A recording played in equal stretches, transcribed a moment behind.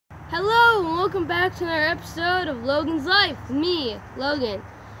Hello and welcome back to another episode of Logan's Life with me, Logan.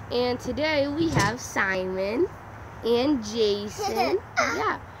 And today we have Simon and Jason.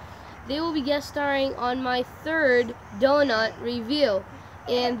 Yeah, they will be guest starring on my third donut review.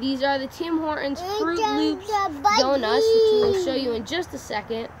 And these are the Tim Hortons Froot Loops donuts, which we will show you in just a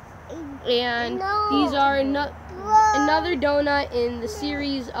second. And these are another donut in the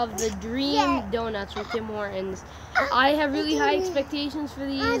series of the Dream Donuts from Tim Hortons. I have really high expectations for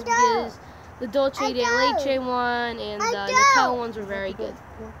these because the Dulce de Leche one and the Nutella ones were very good.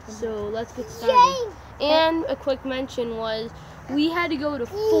 So let's get started. And a quick mention was we had to go to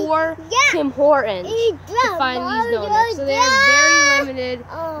 4 Tim Hortons to find these donuts. So they are very limited,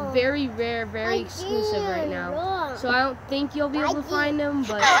 very rare, very exclusive right now. So I don't think you'll be able to find them,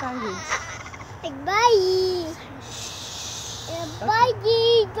 but Bye. Bye.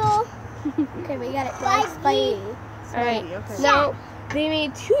 Okay, we got it. Bye. Alright, now they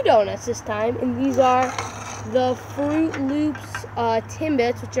made 2 donuts this time, and these are the Froot Loops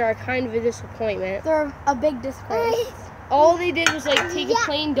Timbits, which are kind of a disappointment. They're a big disgrace. All they did was like take a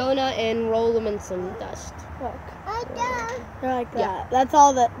plain donut and roll them in some dust. Look, they're like that. That's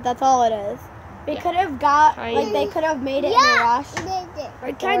all it is. They could have got they could have made it in a rush.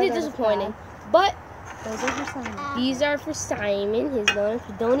 It's kind of disappointing, but those are for Simon. These are for Simon. His donuts.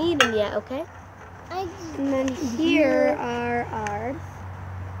 Don't eat them yet, okay? And then here are ours.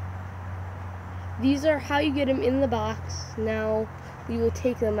 These are how you get them in the box. Now we will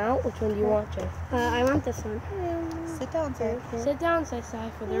take them out. Which one do you want, Jay? I want this one. Sit down, sir. Sit down, Sai,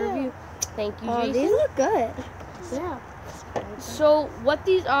 for the review. Thank you, Jason. These look good. Yeah. So what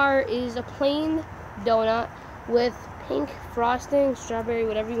these are is a plain donut with pink frosting, strawberry,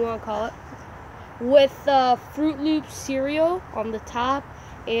 whatever you want to call it, with Froot Loops cereal on the top,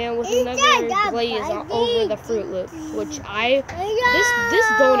 and with another glaze over the Froot Loops, which this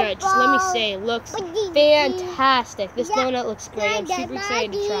donut, just let me say, looks fantastic. This donut looks great. I'm super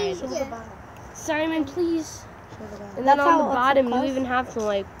excited to try it. Simon, please. And then on the bottom, you even have some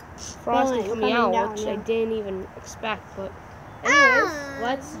like frosting coming out, which I didn't even expect. But anyways,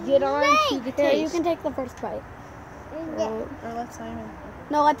 let's get on to the taste. You can take the first bite. Or let Simon.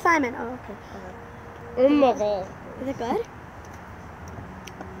 No, let Simon. Oh, okay. Oh my god. Is it good?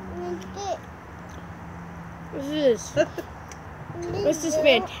 This is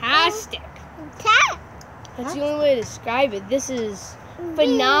fantastic. That's the only way to describe it. This is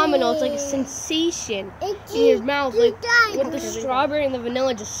phenomenal. It's like a sensation in your mouth, like with the strawberry and the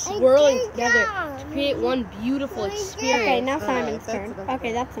vanilla just swirling together to create one beautiful experience. Okay, now Simon's turn.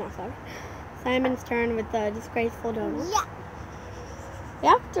 Okay, that's enough of it. Simon's turn with the disgraceful donuts. Yeah. You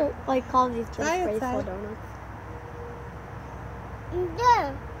have to call these disgraceful donuts.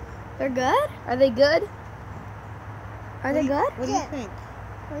 Yeah. They're good? Are they good? Are they good? What do you think?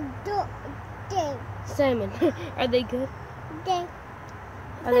 Simon, are they good?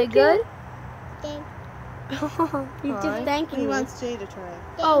 Are they Thank good? You're just thanking He me. wants Jay to try.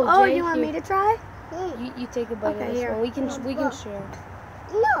 Oh, Jay, you want me to try? You take a bite of this here. one. We can share.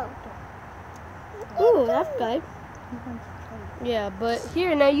 No. Ooh, that's good. Yeah, but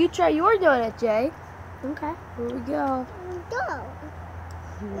here, now you try your donut, Jay. Okay. Here we go.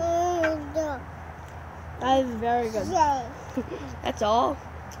 That is very good. That's all.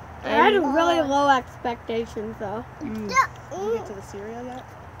 I had really low expectations, though. Did you get to the cereal yet?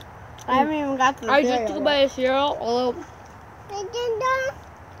 I haven't even got to the I cereal just took a yet. bite of cereal, although...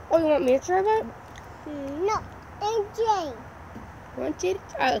 Oh, you want me to try that? No. And Jay. You want Jay to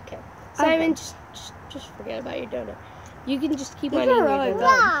try? Okay. Simon, just forget about your donut. You can just keep on These eating are your really donut.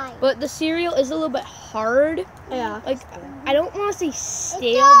 Why? But the cereal is a little bit hard. Yeah. Like, I don't want to say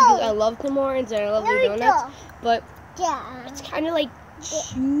stale because I love Tim Hortons and I love their donuts, but Yeah. it's kind of like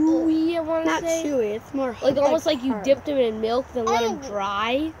chewy, I want to Not say. chewy, it's more Like almost like you hard. dipped them in milk, then let them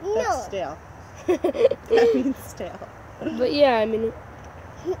dry. No. That's stale. That means stale. But yeah, I mean,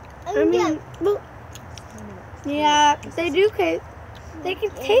 well, yeah, they do taste. They can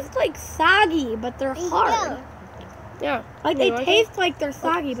taste like soggy, but they're hard. yeah. Like they taste like they're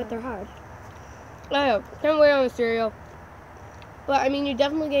soggy, but they're hard. I know. Can't wait on the cereal. But I mean, you're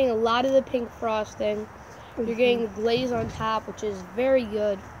definitely getting a lot of the pink frosting. You're getting the glaze on top, which is very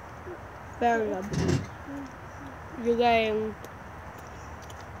good. Very good. You're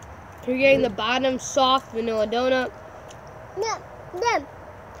getting the bottom soft vanilla donut. No.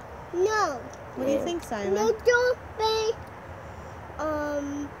 What do you think, Simon? Um, No, don't be.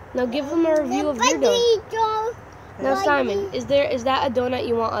 Now give them a review of your donut. Now Simon, is that a donut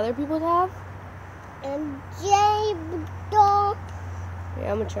you want other people to have? And Jay, don't.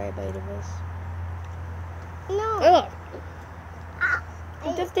 Yeah, I'm gonna try a bite of this. No. Ugh.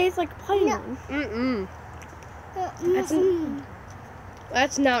 It just tastes like plain one.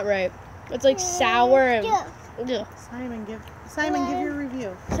 That's not right. It's like sour and. Ugh. Simon, give your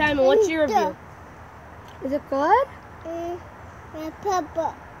review. Simon, what's your review? Is it good?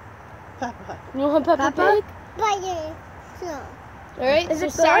 Peppa. You want Peppa Pig? Spider. No. All right. Is so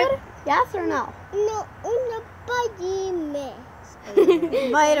it good? Yes or no? No, Spider-Man.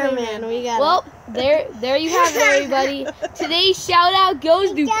 Spider-Man, we got Well, there you have it, everybody. Today's shout out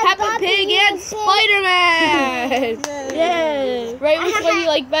goes to Peppa Pig and Spider-Man. Yay! Right, which one you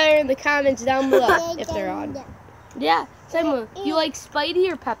like better in the comments down below if they're on. Yeah, Simon, you like Spidey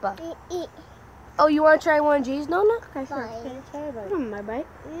or Peppa? Oh, you want to try one of Jay's? No. Okay, sure. My bite.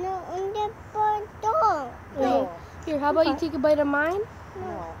 No, dog. Okay. Here, how about you take a bite of mine?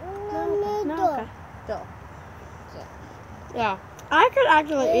 No, okay. Go. Yeah. I could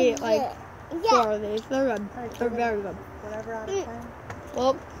actually eat like 4 of these. They're good. They're very good. Whatever out of 10.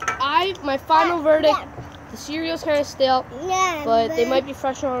 Well, my final verdict, the cereal's kind of stale, but they might be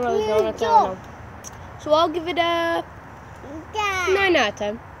fresher on other donuts, I don't know. So I'll give it a 9 out of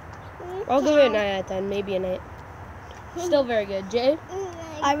 10. I'll give it a 9 out of 10, maybe an 8. Still very good. Jay?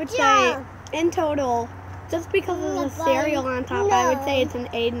 I would say, in total, just because of the cereal on top, I would say it's an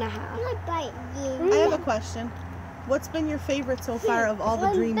 8.5. I have a question. What's been your favorite so far of all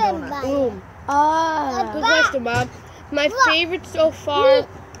the Dream Donuts? Boom. Good question, Bob. My favorite so far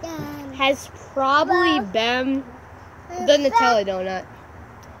has probably been the Nutella donut.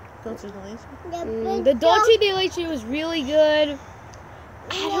 Dulce de Leche? The Dolce de Leche was really good.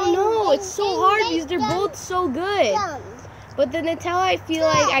 I don't know. It's so hard because they're both so good. But the Nutella, I feel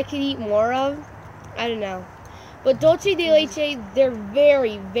like I could eat more of. I don't know. But Dolce de Leche, they're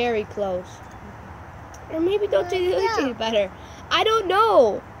very, very close. Or maybe Dolce de Leche is better. I don't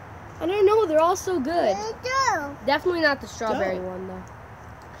know. They're all so good. Definitely not the strawberry one, though.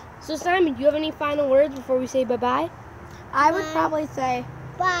 So, Simon, do you have any final words before we say bye-bye? I would probably say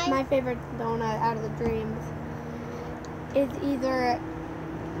Bye. my favorite donut out of the Dreams is either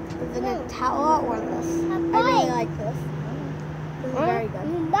the Nutella or this. I really like this. This is very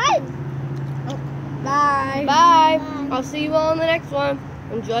good. Bye. Bye. Bye. I'll see you all in the next one.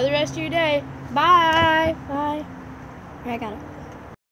 Enjoy the rest of your day. Bye. Bye. Here, I got it.